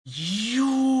YouTube.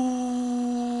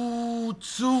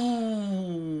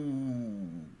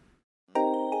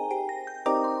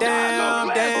 Damn,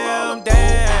 damn,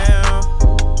 damn.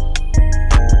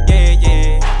 Yeah,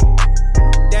 yeah.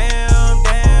 Damn,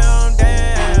 damn,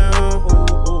 damn.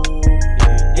 Ooh,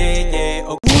 yeah, yeah.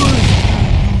 What's good,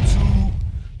 YouTube?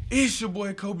 It's your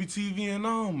boy Kobe TV, and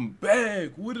I'm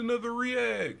back with another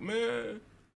react, man.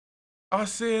 I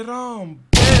said I'm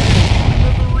back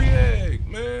with another react,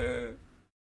 man.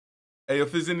 Hey,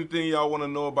 if there's anything y'all want to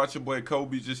know about your boy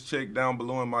Kobe, just check down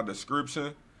below in my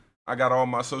description. I got all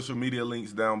my social media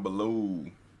links down below.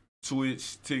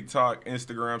 Twitch, TikTok,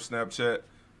 Instagram, Snapchat.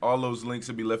 All those links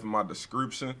will be left in my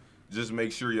description. Just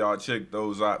make sure y'all check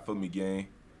those out for me, gang.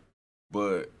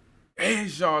 But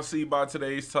as y'all see by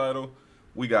today's title,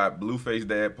 we got Blueface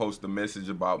dad post a message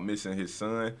about missing his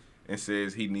son and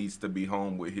says he needs to be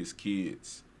home with his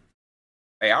kids.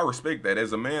 Hey, I respect that.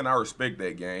 As a man, I respect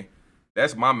that, gang.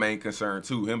 That's my main concern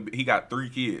too. He got 3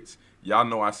 kids. Y'all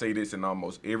know I say this in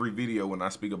almost every video when I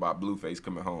speak about Blueface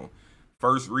coming home.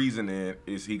 First reason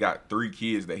is he got 3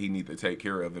 kids that he need to take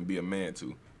care of and be a man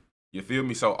to. You feel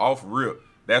me? So off rip,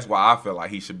 that's why I feel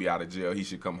like he should be out of jail. He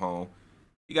should come home.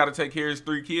 He got to take care of his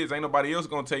 3 kids. Ain't nobody else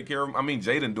going to take care of him. I mean,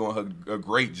 Jaden doing a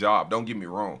great job. Don't get me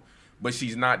wrong. But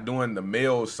she's not doing the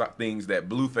male things that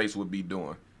Blueface would be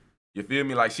doing. You feel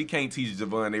me? Like, she can't teach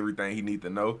Javon everything he need to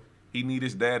know. He need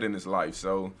his dad in his life.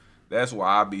 So that's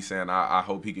why I be saying I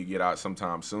hope he could get out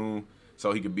sometime soon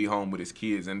so he could be home with his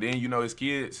kids. And then, you know, his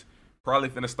kids probably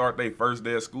finna start their first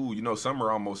day of school. You know,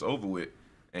 summer almost over with,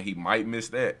 and he might miss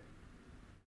that.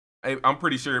 I'm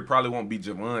pretty sure it probably won't be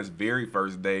Javon's very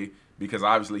first day because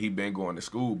obviously he been going to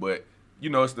school. But, you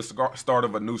know, it's the start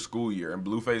of a new school year, and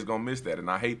Blueface gonna miss that,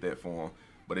 and I hate that for him.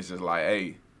 But it's just like,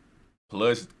 hey,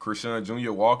 plus Krishan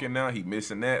Jr. walking now, he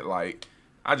missing that. Like,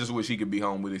 I just wish he could be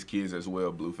home with his kids as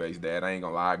well, Blueface dad. I ain't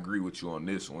gonna lie, I agree with you on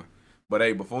this one. But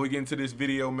hey, before we get into this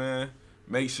video, man,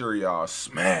 make sure y'all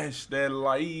smash that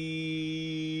like.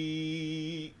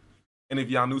 And if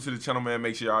y'all new to the channel, man,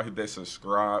 make sure y'all hit that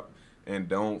subscribe. And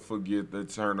don't forget to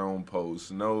turn on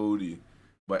post noti.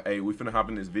 But hey, we finna hop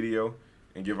in this video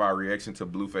and give our reaction to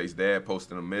Blueface dad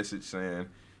posting a message saying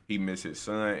he missed his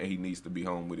son and he needs to be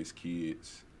home with his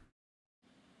kids.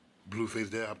 Blueface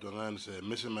dad hopped online and said,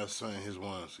 missing my son and his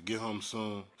ones. Get home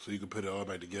soon so you can put it all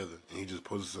back together. And he just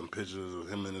posted some pictures of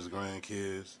him and his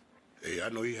grandkids. Hey, I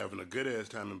know he having a good ass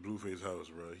time in Blueface house,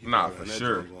 bro. He nah, for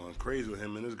sure. Going crazy with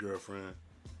him and his girlfriend.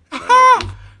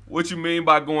 What you mean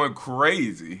by going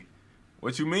crazy?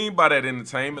 What you mean by that,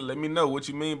 entertainment? Let me know. What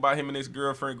you mean by him and his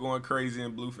girlfriend going crazy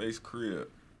in Blueface crib?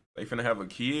 They finna have a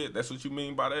kid? That's what you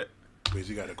mean by that? But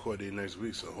he got a court date next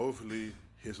week, so hopefully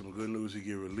here's some good news. He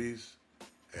get released.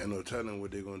 Ain't no telling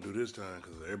what they're going to do this time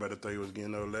because everybody thought he was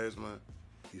getting out last month.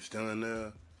 He's still in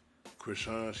there.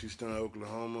 Krishan, she's still in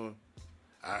Oklahoma.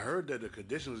 I heard that the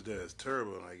conditions there is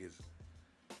terrible. Like, it's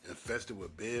infested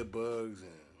with bed bugs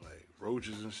and, like,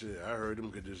 roaches and shit. I heard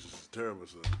them conditions is terrible.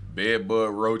 So. Bed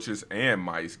bug, roaches, and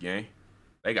mice, gang.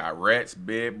 They got rats,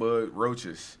 bed bug,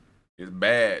 roaches. It's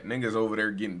bad. Niggas over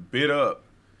there getting bit up.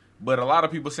 But a lot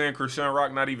of people saying Krishan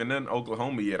Rock not even in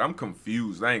Oklahoma yet. I'm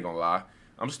confused. I ain't gonna lie.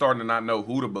 I'm starting to not know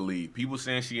who to believe. People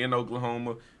saying she in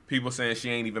Oklahoma. People saying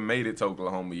she ain't even made it to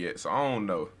Oklahoma yet. So I don't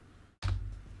know.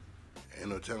 Ain't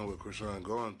no telling what Krishan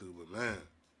going through, but man,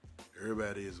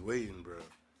 everybody is waiting, bro.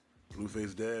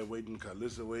 Blueface dad waiting,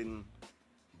 Kalissa waiting,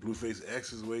 Blueface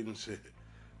X is waiting, shit.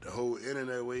 The whole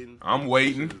internet waiting. I'm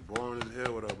waiting. It's boring as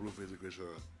hell without Blueface and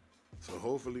Krishan. So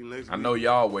hopefully next week. I know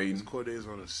y'all waiting. This court day is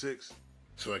on the 6th.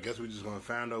 So I guess we just gonna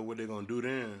find out what they're gonna do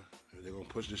then. If they're gonna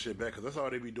push this shit back, because that's all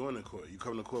they be doing in court. You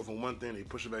come to court for one thing, they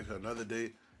push it back to another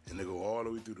day, and they go all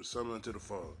the way through the summer into the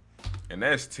fall. And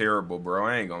that's terrible, bro.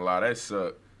 I ain't gonna lie, that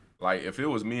suck. Like, if it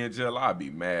was me in jail, I'd be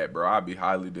mad, bro. I'd be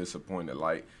highly disappointed.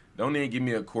 Like, don't even give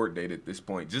me a court date at this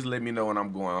point. Just let me know when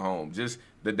I'm going home. Just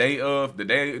the day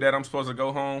that I'm supposed to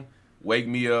go home, wake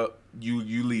me up,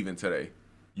 you leaving today.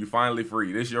 You finally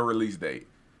free. This your release date.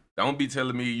 Don't be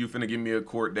telling me you finna give me a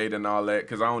court date and all that,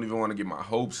 because I don't even want to get my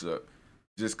hopes up.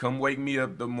 Just come wake me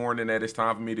up the morning that it's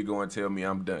time for me to go and tell me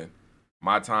I'm done.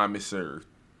 My time is served.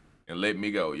 And let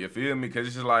me go. You feel me? Because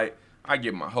it's just like, I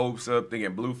get my hopes up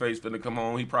thinking Blueface finna come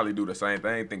home. He probably do the same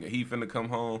thing, thinking he finna come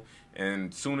home.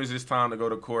 And soon as it's time to go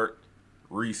to court,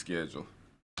 reschedule.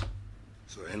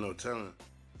 So ain't no telling.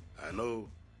 I know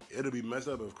it'll be messed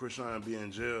up if Krishan be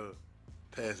in jail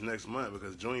past next month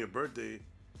because Junior's birthday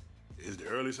is the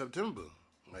early September.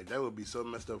 Like, that would be so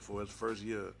messed up for his first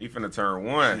year. He finna turn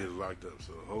 1. She is locked up,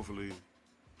 so hopefully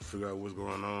figure out what's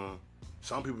going on.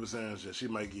 Some people saying that she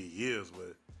might get years,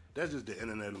 but that's just the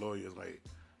internet lawyers. Like,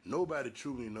 Nobody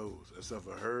truly knows except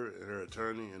for her and her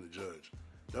attorney and the judge.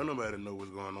 Don't nobody know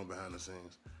what's going on behind the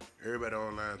scenes. Everybody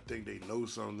online think they know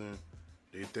something.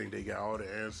 They think they got all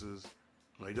the answers.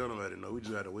 Like, don't nobody know. We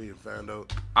just gotta wait and find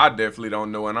out. I definitely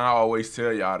don't know, and I always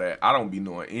tell y'all that I don't be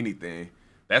knowing anything.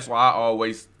 That's why I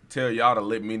always tell y'all to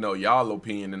let me know y'all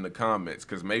opinion in the comments,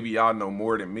 because maybe y'all know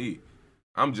more than me.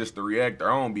 I'm just the reactor.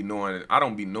 I don't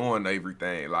be knowing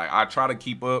everything. Like, I try to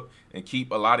keep up and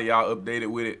keep a lot of y'all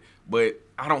updated with it, but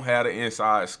I don't have the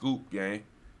inside scoop, gang.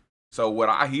 So what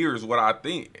I hear is what I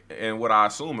think and what I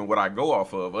assume and what I go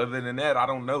off of. Other than that, I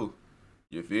don't know.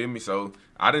 You feel me? So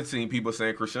I done seen people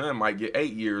saying Krishan might get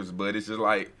 8 years, but it's just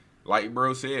like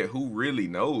bro said, who really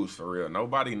knows for real?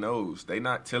 Nobody knows. They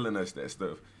not telling us that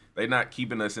stuff. They not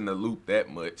keeping us in the loop that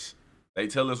much. They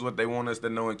tell us what they want us to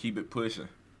know and keep it pushing.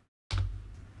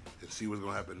 And see what's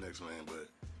gonna happen next, man. But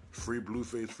free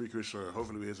Blueface, free Krishan.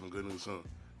 Hopefully we hear some good news soon.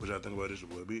 What y'all think about this? Your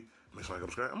boy B. Make sure you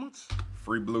subscribe.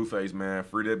 Free Blueface, man.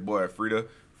 Free that boy. Free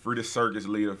the circus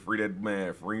leader. Free that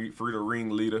man. Free the ring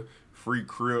leader. Free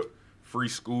Crip. Free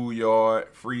schoolyard.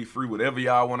 Free whatever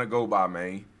y'all want to go by,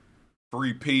 man.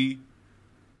 Free P.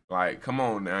 Like, come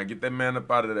on now. Get that man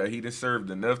up out of there. He done served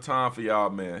enough time for y'all,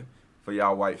 man. For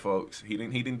y'all white folks. He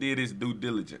done did his due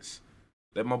diligence.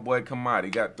 Let my boy come out. He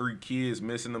got 3 kids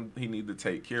missing him. He need to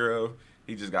take care of.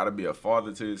 He just got to be a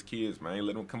father to his kids, man.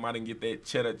 Let him come out and get that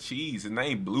cheddar cheese. His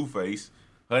name Blueface.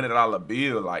 $100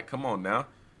 bill. Like, come on now.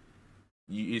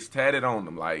 It's tatted on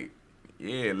him. Like,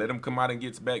 yeah, let him come out and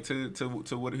get back to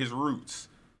what his roots.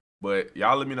 But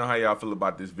y'all let me know how y'all feel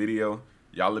about this video.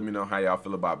 Y'all let me know how y'all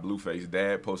feel about Blueface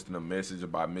dad posting a message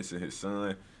about missing his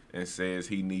son and says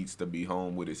he needs to be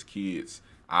home with his kids.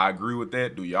 I agree with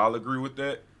that. Do y'all agree with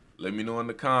that? Let me know in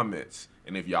the comments.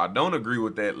 And if y'all don't agree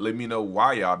with that, let me know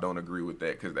why y'all don't agree with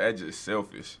that, because that's just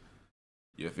selfish.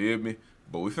 You feel me?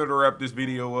 But we finna wrap this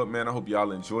video up, man. I hope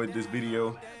y'all enjoyed this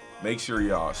video. Make sure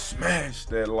y'all smash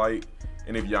that like.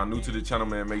 And if y'all new to the channel,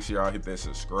 man, make sure y'all hit that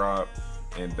subscribe.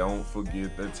 And don't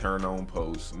forget to turn on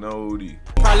post noti.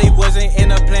 Probably wasn't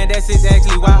in a plan, that's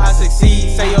exactly why I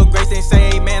succeed. Say your grace and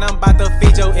say, man, I'm about to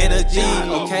feed your energy.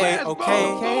 Okay.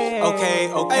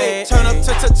 Turn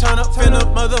up, finna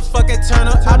motherfucking turn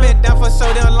up. I've been down for so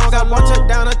damn long, I want you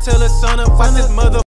down until the sun up. Watch this mother.